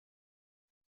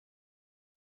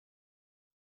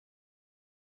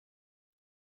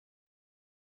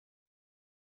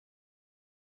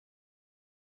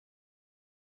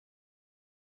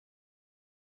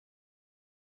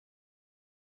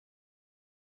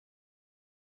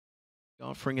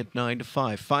Offering at 9-5.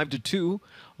 5-2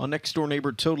 on next door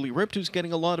neighbor Totally Ripped, who's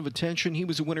getting a lot of attention. He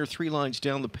was a winner 3 lines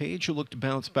down the page, who looked to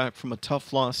bounce back from a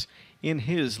tough loss in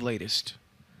his latest.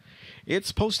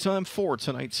 It's post time for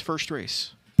tonight's first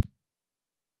race.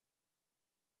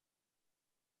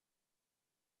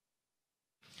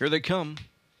 Here they come.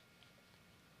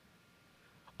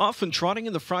 Off and trotting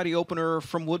in the Friday opener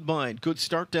from Woodbine. Good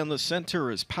start down the center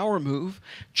as Power Move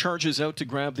charges out to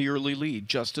grab the early lead.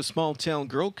 Just a Small Town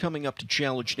Girl coming up to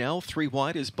challenge now. 3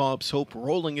 wide is Bob's Hope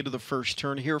rolling into the first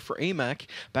turn here for AMAC.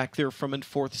 Back there from in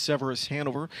fourth, Severus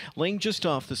Hanover. Laying just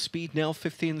off the speed now,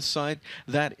 5th inside.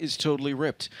 That is Totally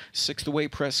Ripped. 6th away,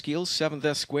 Presqu'île. 7th,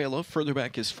 Escuela. Further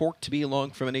back is Fork to be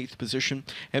along from an 8th position.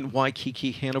 And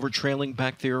Waikiki Hanover trailing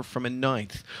back there from a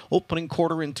 9th. Opening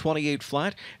quarter in 28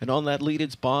 flat. And on that lead,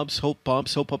 it's Bob's Hope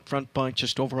up front by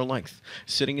just over a length.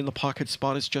 Sitting in the pocket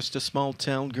spot is Just a Small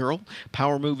Town Girl.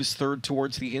 Power Move is third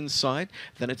towards the inside.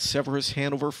 Then it's Severus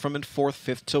Hanover from in fourth.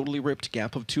 5th, Totally Ripped.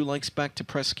 Gap of 2 lengths back to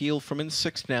Presqu'île from in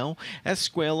 6th now.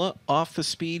 Escuela off the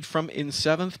speed from in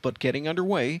 7th, but getting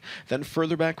underway. Then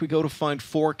further back we go to find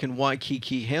Fork and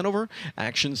Waikiki Hanover.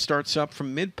 Action starts up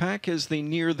from mid-pack as they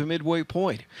near the midway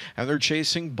point. And they're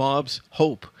chasing Bob's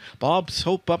Hope. Bob's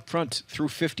Hope up front through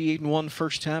 58 and 1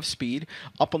 first half speed.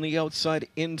 Up on the outside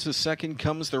into second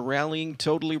comes the rallying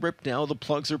Totally Ripped now. The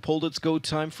plugs are pulled. It's go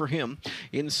time for him.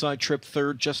 Inside trip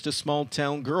third, Just a Small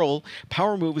Town Girl.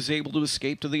 Power Move is able to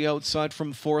escape to the outside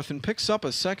from fourth and picks up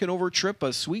a second over trip,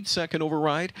 a sweet second over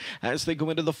ride as they go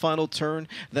into the final turn.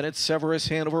 Then it's Severus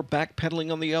Hanover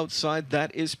backpedaling on the outside.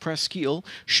 That is Presqu'île.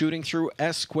 Shooting through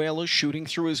Escuela, shooting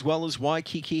through as well as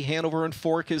Waikiki Hanover, and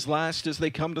Fork is last as they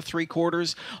come to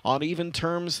 3/4. On even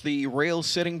terms, the rail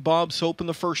sitting Bob's Hope in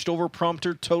the first over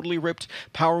prompter. Totally Ripped.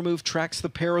 Power Move tracks the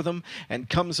pair of them and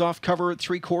comes off cover at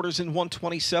 3/4 in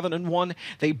 1:27 and 1.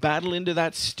 They battle into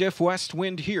that stiff west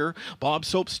wind here.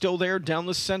 Bob's Hope still there down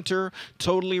the center.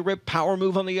 Totally Ripped. Power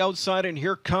Move on the outside, and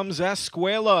here comes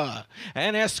Escuela.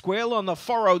 And Escuela on the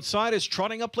far outside is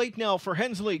trotting up late now for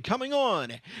Hensley coming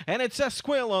on. And it's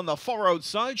Escuela on the far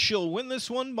outside. She'll win this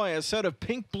one by a set of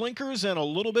pink blinkers and a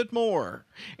little bit more.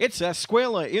 It's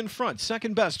Escuela in front.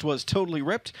 Second best was Totally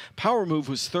Ripped. Power Move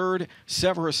was third.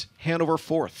 Severus Hanover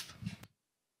fourth.